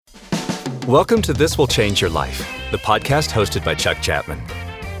Welcome to This Will Change Your Life, the podcast hosted by Chuck Chapman.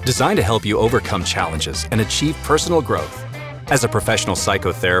 Designed to help you overcome challenges and achieve personal growth. As a professional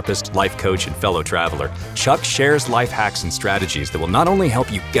psychotherapist, life coach, and fellow traveler, Chuck shares life hacks and strategies that will not only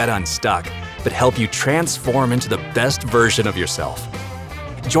help you get unstuck, but help you transform into the best version of yourself.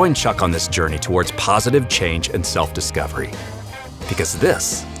 Join Chuck on this journey towards positive change and self-discovery. Because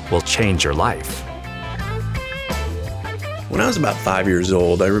this will change your life. When I was about 5 years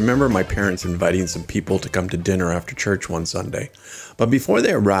old, I remember my parents inviting some people to come to dinner after church one Sunday. But before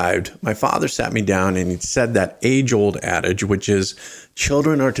they arrived, my father sat me down and he said that age-old adage, which is,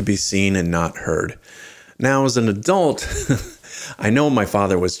 children are to be seen and not heard. Now, as an adult, I know my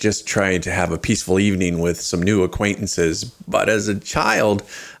father was just trying to have a peaceful evening with some new acquaintances. But as a child,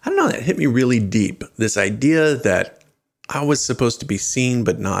 I don't know, that hit me really deep. This idea that I was supposed to be seen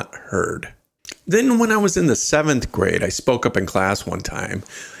but not heard. Then when I was in the 7th grade, I spoke up in class one time,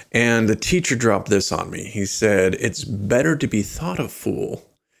 and the teacher dropped this on me. He said, "It's better to be thought a fool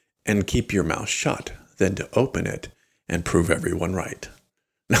and keep your mouth shut than to open it and prove everyone right."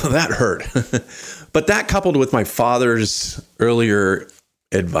 Now that hurt. But that, coupled with my father's earlier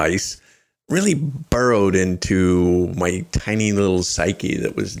advice, really burrowed into my tiny little psyche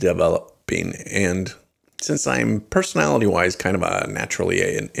that was developing. And since I'm personality-wise kind of a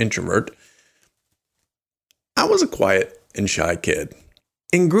naturally an introvert, I was a quiet and shy kid.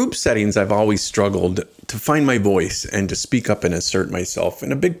 In group settings, I've always struggled to find my voice and to speak up and assert myself.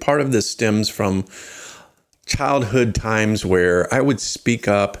 And a big part of this stems from childhood times where I would speak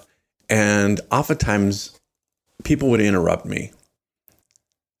up and oftentimes people would interrupt me.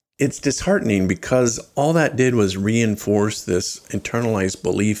 It's disheartening because all that did was reinforce this internalized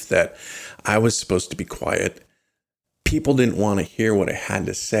belief that I was supposed to be quiet. People didn't want to hear what I had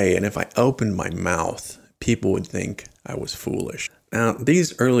to say. And if I opened my mouth, people would think I was foolish. Now,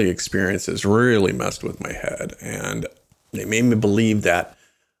 these early experiences really messed with my head, and they made me believe that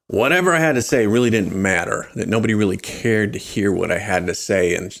whatever I had to say really didn't matter, that nobody really cared to hear what I had to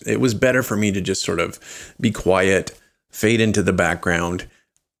say, and it was better for me to just sort of be quiet, fade into the background,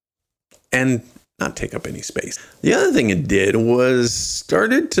 and not take up any space. The other thing it did was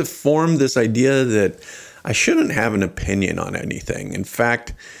started to form this idea that I shouldn't have an opinion on anything. In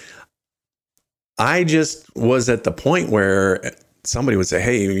fact, I just was at the point where somebody would say,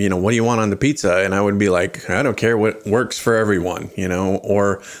 "Hey, what do you want on the pizza?" And I would be like, "I don't care what works for everyone,"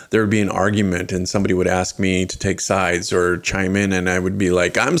 or there would be an argument and somebody would ask me to take sides or chime in. And I would be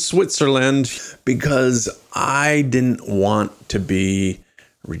like, "I'm Switzerland," because I didn't want to be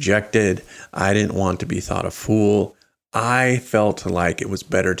rejected. I didn't want to be thought a fool. I felt like it was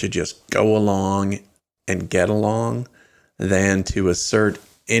better to just go along and get along than to assert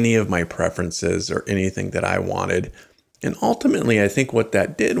any of my preferences or anything that I wanted. And ultimately, I think what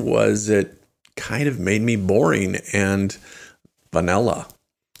that did was it kind of made me boring and vanilla.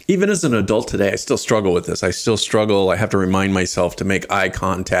 Even as an adult today, I still struggle with this. I have to remind myself to make eye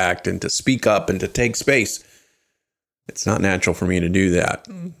contact and to speak up and to take space. It's not natural for me to do that.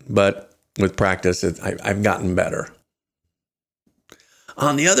 But with practice, I've gotten better.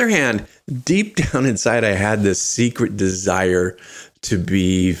 On the other hand, deep down inside, I had this secret desire to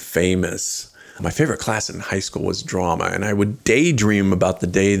be famous. My favorite class in high school was drama, and I would daydream about the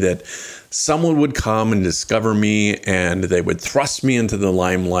day that someone would come and discover me, and they would thrust me into the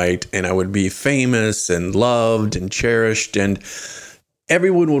limelight, and I would be famous and loved and cherished, and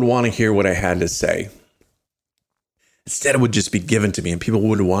everyone would want to hear what I had to say. Instead, it would just be given to me, and people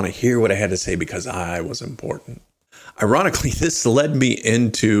would want to hear what I had to say because I was important. Ironically, this led me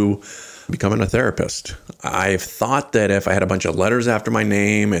into becoming a therapist. I thought that if I had a bunch of letters after my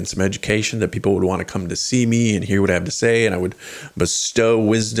name and some education, that people would want to come to see me and hear what I have to say, and I would bestow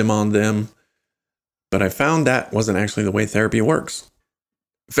wisdom on them. But I found that wasn't actually the way therapy works.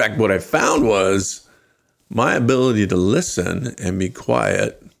 In fact, what I found was my ability to listen and be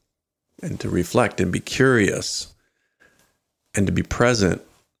quiet and to reflect and be curious and to be present.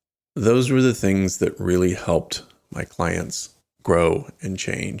 Those were the things that really helped my clients grow and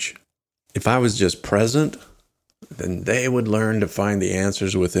change. If I was just present, then they would learn to find the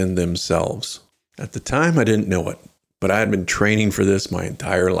answers within themselves. At the time, I didn't know it, but I had been training for this my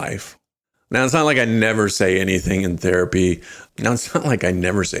entire life. Now, it's not like I never say anything in therapy. Now, it's not like I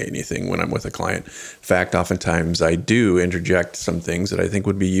never say anything when I'm with a client. In fact, oftentimes I do interject some things that I think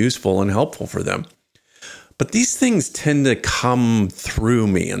would be useful and helpful for them. But these things tend to come through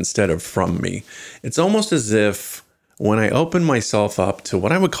me instead of from me. It's almost as if when I open myself up to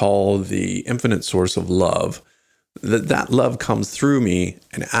what I would call the infinite source of love, that love comes through me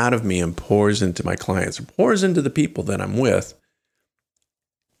and out of me and pours into my clients, pours into the people that I'm with.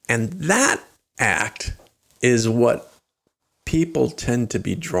 And that act is what people tend to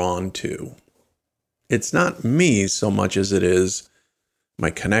be drawn to. It's not me so much as it is my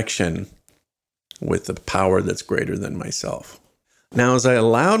connection with the power that's greater than myself. Now, as I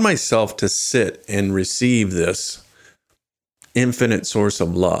allowed myself to sit and receive this infinite source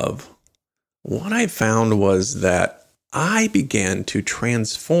of love, what I found was that I began to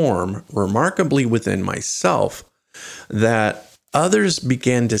transform remarkably within myself, that others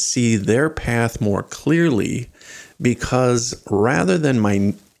began to see their path more clearly, because rather than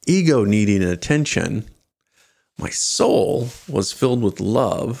my ego needing attention, my soul was filled with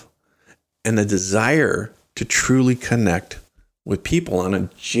love and the desire to truly connect with people on a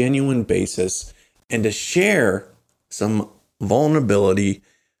genuine basis and to share some vulnerability.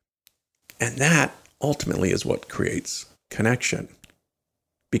 And that ultimately is what creates connection.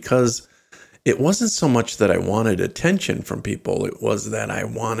 Because it wasn't so much that I wanted attention from people, it was that I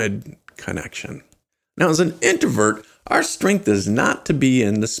wanted connection. Now, as an introvert, our strength is not to be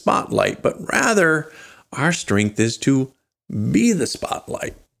in the spotlight, but rather our strength is to be the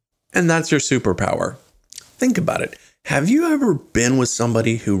spotlight. And that's your superpower. Think about it. Have you ever been with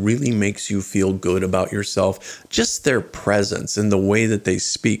somebody who really makes you feel good about yourself? Just their presence and the way that they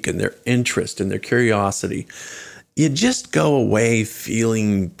speak and their interest and their curiosity. You just go away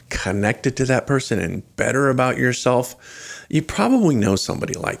feeling connected to that person and better about yourself. You probably know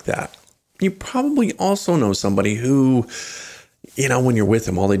somebody like that. You probably also know somebody who, when you're with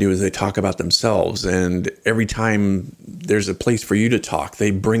them, all they do is they talk about themselves. And every time there's a place for you to talk, they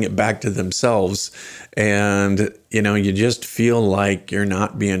bring it back to themselves. And, you just feel like you're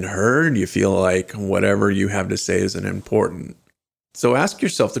not being heard. You feel like whatever you have to say isn't important. So ask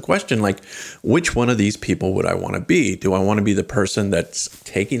yourself the question, which one of these people would I want to be? Do I want to be the person that's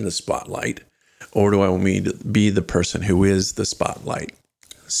taking the spotlight? Or do I want to be the person who is the spotlight?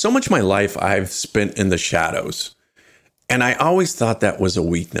 So much of my life I've spent in the shadows. And I always thought that was a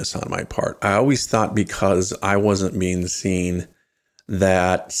weakness on my part. I always thought because I wasn't being seen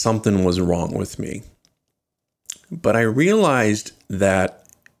that something was wrong with me. But I realized that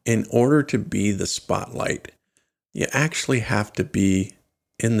in order to be the spotlight, you actually have to be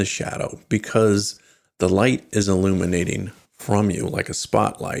in the shadow, because the light is illuminating from you like a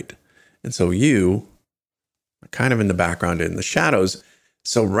spotlight. And so you are kind of in the background, in the shadows.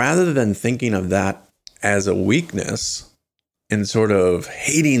 So rather than thinking of that as a weakness and sort of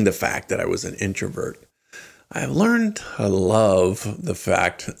hating the fact that I was an introvert, I've learned to love the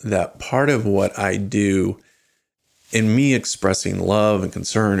fact that part of what I do in me expressing love and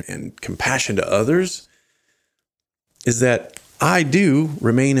concern and compassion to others is that I do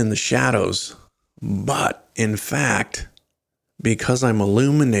remain in the shadows. But in fact, because I'm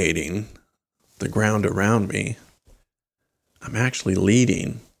illuminating the ground around me, I'm actually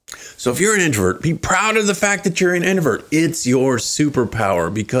leading. So if you're an introvert, be proud of the fact that you're an introvert. It's your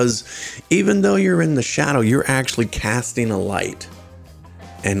superpower, because even though you're in the shadow, you're actually casting a light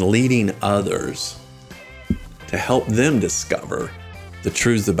and leading others to help them discover the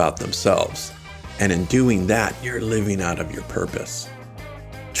truths about themselves. And in doing that, you're living out of your purpose.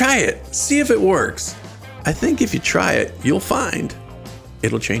 Try it. See if it works. I think if you try it, you'll find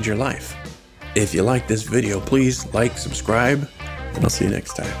it'll change your life. If you like this video, please like, subscribe, and I'll see you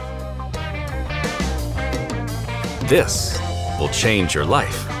next time. This will change your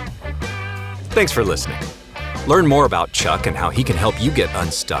life. Thanks for listening. Learn more about Chuck and how he can help you get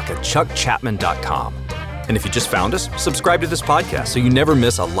unstuck at chuckchapman.com. And if you just found us, subscribe to this podcast so you never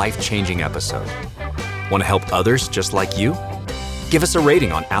miss a life-changing episode. Want to help others just like you? Give us a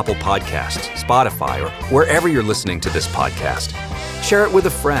rating on Apple Podcasts, Spotify, or wherever you're listening to this podcast. Share it with a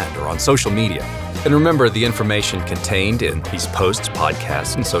friend or on social media. And remember, the information contained in these posts,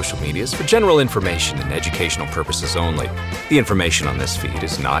 podcasts, and social media is for general information and educational purposes only. The information on this feed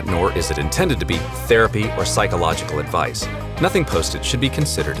is not, nor is it intended to be, therapy or psychological advice. Nothing posted should be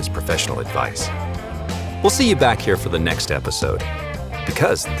considered as professional advice. We'll see you back here for the next episode,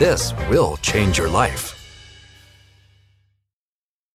 because this will change your life.